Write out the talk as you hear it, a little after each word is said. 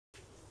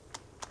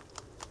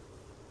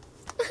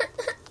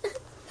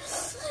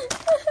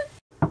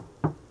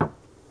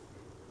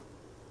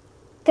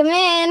come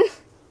in.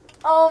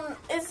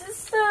 Is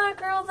this the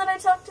girl that I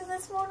talked to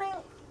this morning?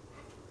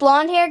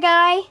 Blonde hair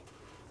guy?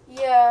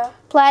 Yeah.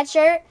 Plaid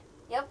shirt?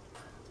 Yep.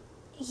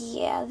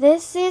 Yeah,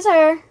 this is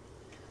her.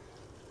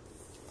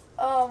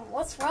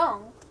 What's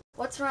wrong?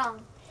 What's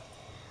wrong?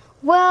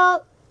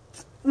 Well,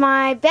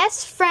 my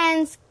best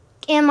friends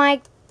and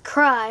my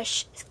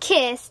crush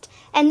kissed,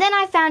 and then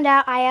I found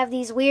out I have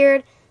these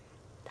weird,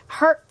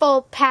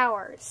 hurtful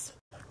powers.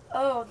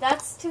 Oh,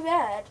 that's too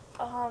bad.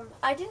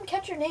 I didn't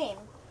catch your name.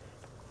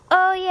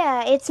 Oh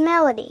yeah, it's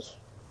Melody.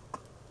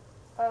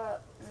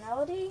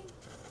 Melody?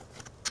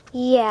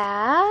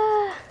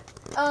 Yeah?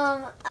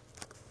 I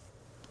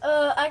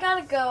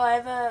gotta go. I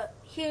have a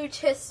huge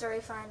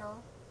history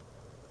final.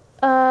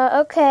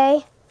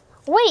 Okay.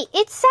 Wait,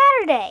 it's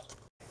Saturday.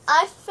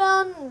 I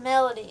found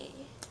Melody.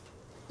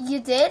 You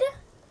did?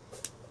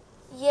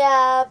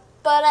 Yeah,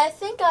 but I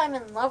think I'm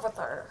in love with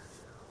her.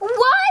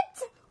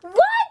 What?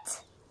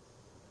 What?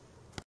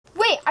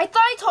 Wait, I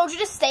thought I told you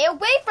to stay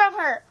away from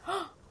her.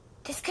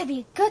 This could be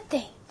a good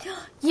thing.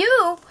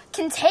 You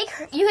can take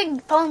her, you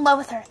can fall in love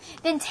with her,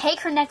 then take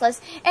her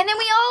necklace, and then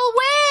we all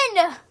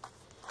win.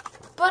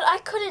 But I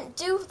couldn't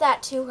do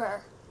that to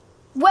her.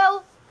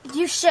 Well,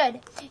 you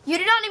should. You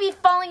do not need to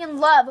be falling in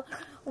love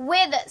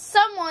with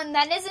someone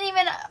that isn't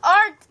even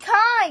our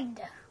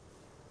kind.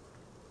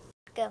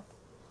 Go.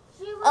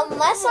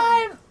 Unless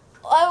I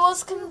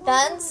was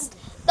convinced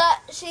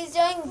that she's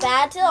doing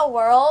bad to the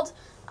world,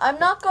 I'm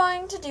not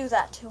going to do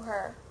that to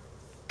her.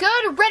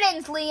 Good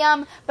riddance,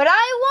 Liam, but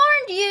I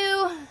warned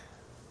you.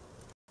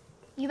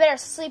 You better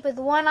sleep with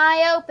one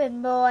eye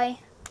open, boy.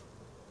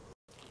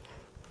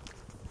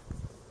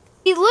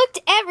 We looked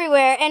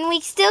everywhere and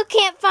we still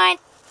can't find...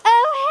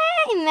 Oh,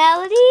 hey,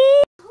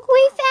 Melody.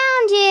 We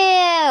found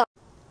you.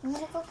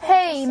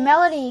 Hey,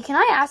 Melody, can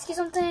I ask you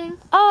something?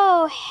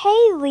 Oh,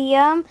 hey,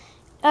 Liam.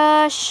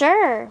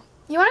 Sure.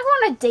 You want to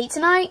go on a date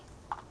tonight?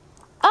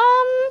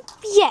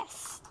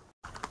 Yes.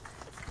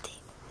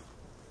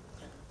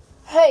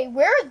 Hey,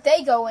 where are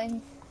they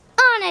going?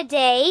 On a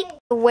date.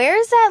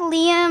 Where's that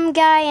Liam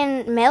guy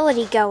and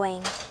Melody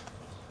going?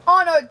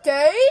 On a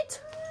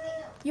date?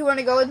 You want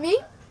to go with me?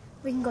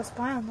 We can go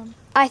spy on them.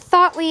 I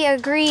thought we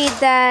agreed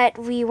that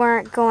we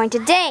weren't going to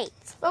date.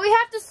 But we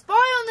have to spy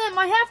on them.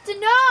 I have to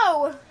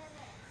know.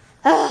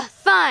 Ugh,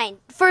 fine.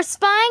 For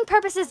spying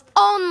purposes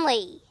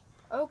only.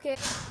 Okay.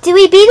 Do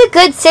we be the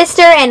good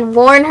sister and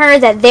warn her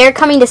that they're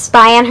coming to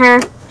spy on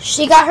her?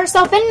 She got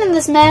herself in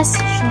this mess.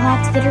 She'll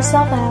have to get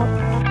herself out.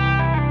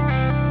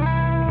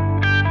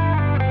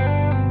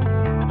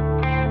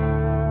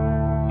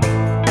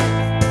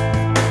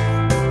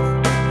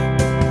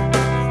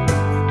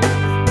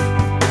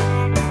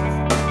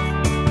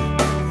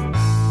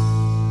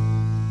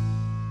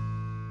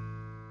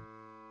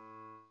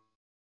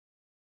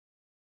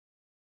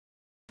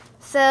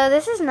 So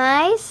this is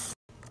nice.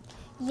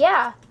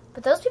 Yeah,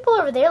 but those people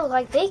over there look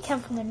like they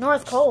come from the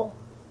North Pole.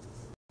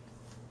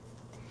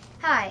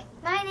 Hi,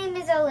 my name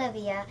is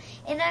Olivia,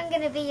 and I'm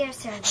going to be your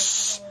servant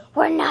today.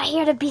 We're not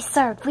here to be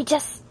served. We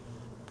just...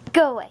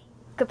 Go away.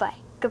 Goodbye.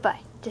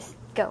 Goodbye. Just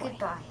go away.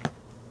 Goodbye.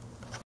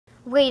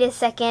 Wait a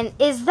second.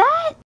 Is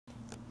that...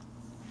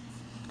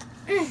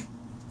 How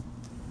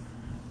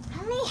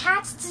many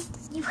hats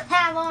do you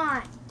have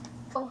on?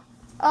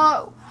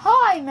 Oh,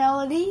 hi,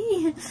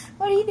 Melody.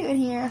 What are you doing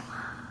here?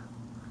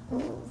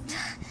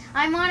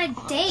 I'm on a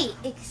date.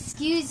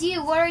 Excuse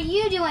you, what are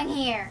you doing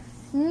here?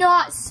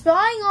 Not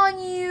spying on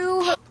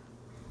you.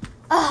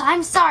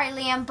 I'm sorry,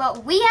 Liam,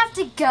 but we have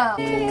to go.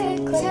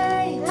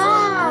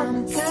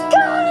 Mom!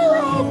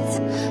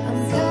 Scarlett!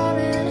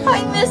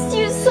 I missed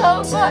you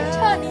so much,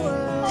 honey.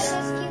 I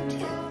missed you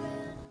too.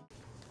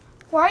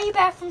 Why are you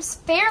back from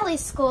Fairley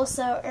School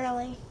so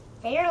early?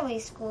 Fairley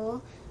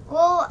School?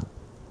 Well,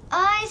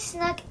 I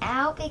snuck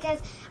out because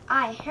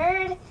I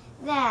heard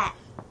that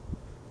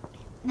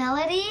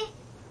Melody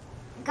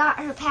got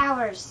her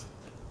powers.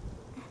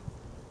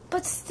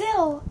 But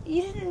still,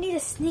 you didn't need to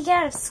sneak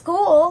out of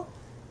school.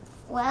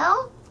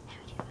 Well,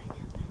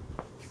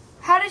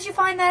 How did you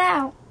find that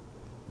out?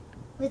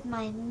 with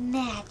my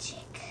magic.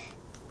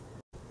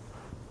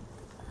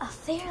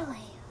 Fairly,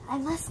 I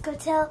must go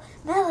tell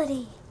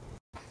Melody.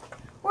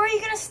 Where are you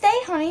going to stay,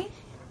 honey?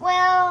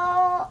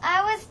 Well,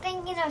 I was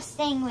thinking of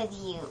staying with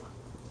you.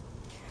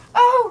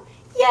 Oh,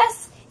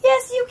 yes,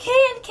 you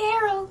can,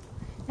 Carol.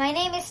 My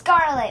name is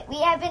Scarlett.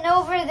 We have been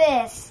over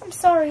this. I'm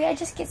sorry, I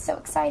just get so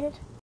excited.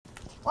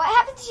 What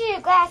happened to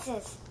your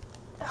glasses?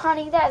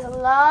 Honey, that is a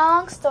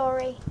long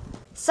story.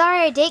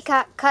 Sorry our date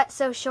got cut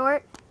so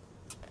short.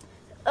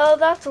 Oh,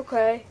 that's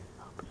okay.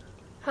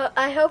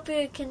 I hope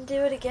you can do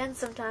it again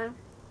sometime.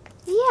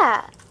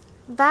 Yeah,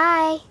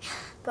 bye.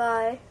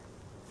 Bye.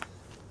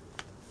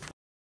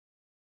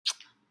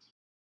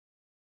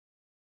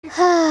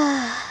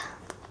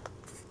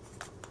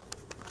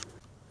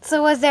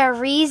 So was there a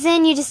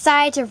reason you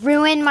decided to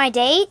ruin my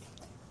date?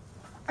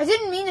 I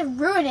didn't mean to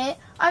ruin it.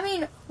 I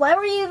mean, why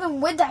were you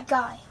even with that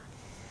guy?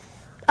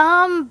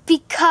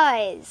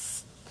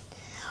 Because...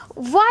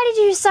 Why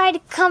did you decide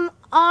to come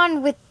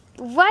on with...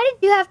 Why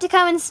did you have to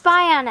come and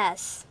spy on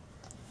us?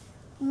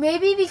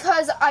 Maybe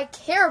because I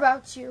care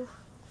about you.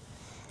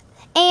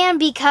 And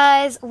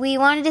because we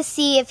wanted to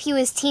see if he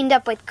was teamed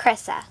up with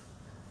Krissa.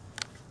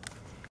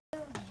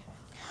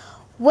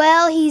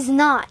 Well, he's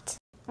not.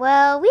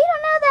 Well, we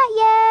don't know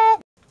that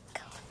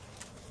yet.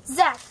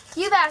 Zach,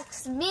 you've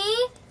asked me,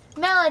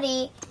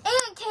 Melody,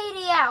 and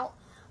Katie out.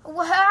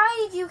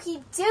 Why do you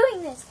keep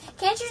doing this?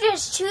 Can't you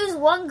just choose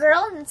one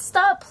girl and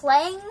stop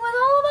playing with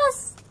all of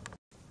us?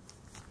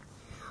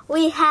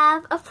 We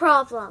have a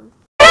problem.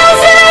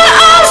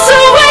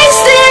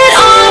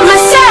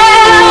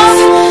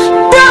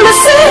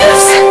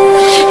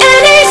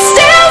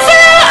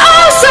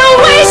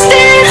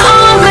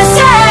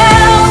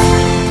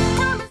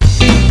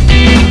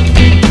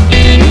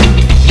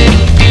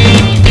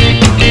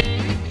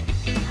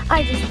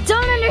 I just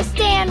don't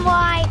understand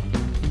why.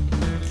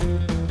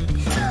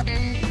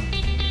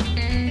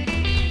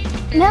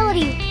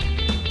 Melody.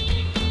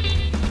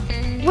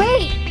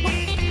 Wait.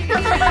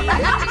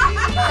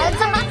 That's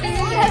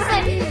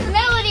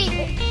Melody.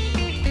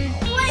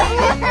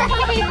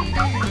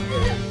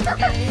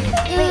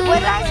 Wait,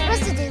 when am I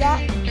supposed to do that?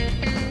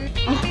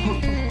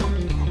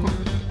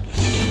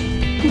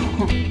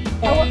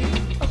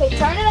 Okay,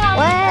 turn it off.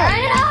 What?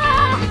 Turn it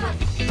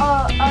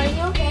off. Are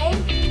you okay?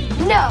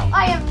 No,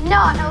 I am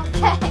not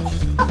okay.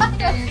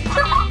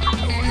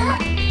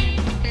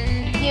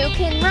 You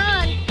can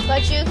run,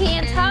 but you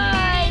can't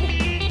hide.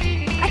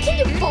 I can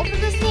do both of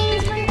those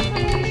things.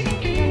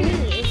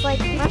 It's like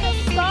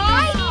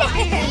Stop!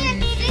 I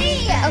can't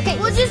see. okay.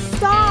 Well, just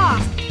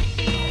stop.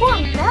 Poor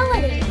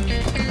Melody.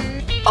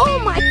 Oh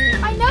my!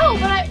 I know,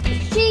 but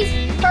she's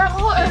her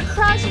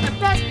crush and her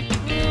best.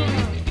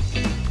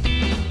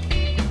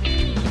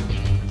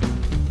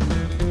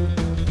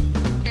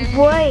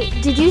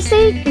 Wait, did you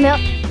say Mel?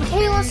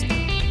 Okay, let's.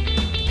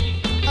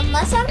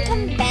 Unless I'm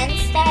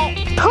convinced that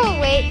Oh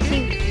wait,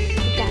 she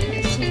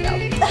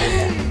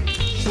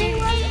she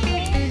wasn't.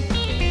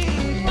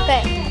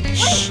 Okay.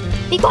 Shh!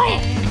 Be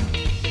quiet.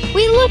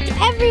 We looked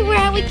everywhere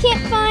and we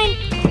can't find.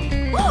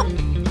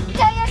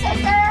 Tell your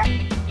sister.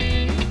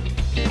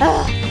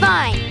 Ugh,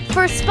 fine.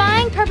 For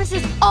spying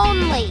purposes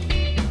only.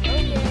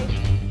 Okay.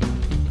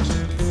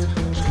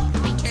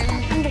 I just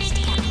don't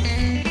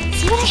understand.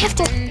 See what I have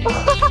to.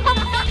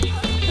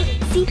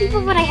 See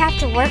people what I have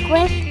to work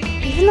with.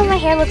 Even though my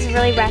hair looks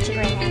really ratchet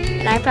right now,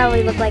 and I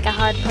probably look like a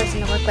hard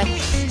person to work with.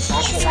 It's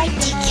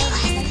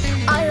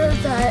ridiculous. I heard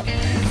that.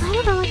 I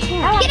don't know what to do.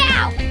 Get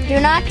out! Do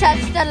not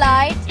touch the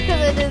light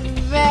because it is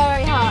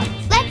very hot.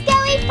 Let's go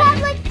eat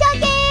public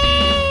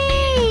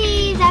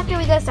cookies after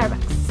we go to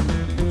Starbucks.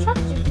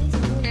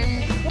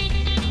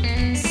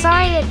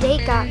 Sorry the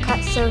date got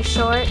cut so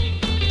short.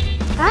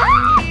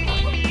 Ah!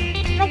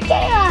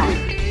 Michaela!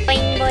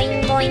 Boing,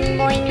 boing, boing,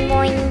 boing,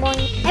 boing,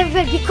 boing.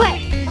 Everybody be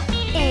quiet.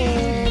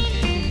 And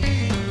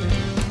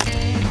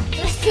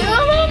There's two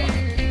of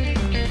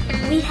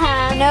them? we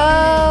have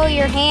no,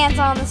 your hands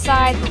on the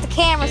side with the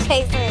camera's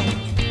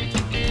facing.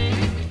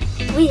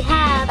 We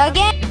have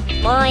again.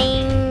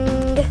 Boing.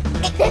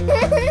 Boing,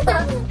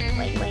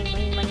 boing, boing,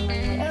 boing,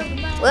 boing,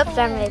 boing. Whoops,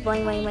 I'm ready.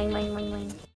 Boing, boing, boing, boing, boing, boing.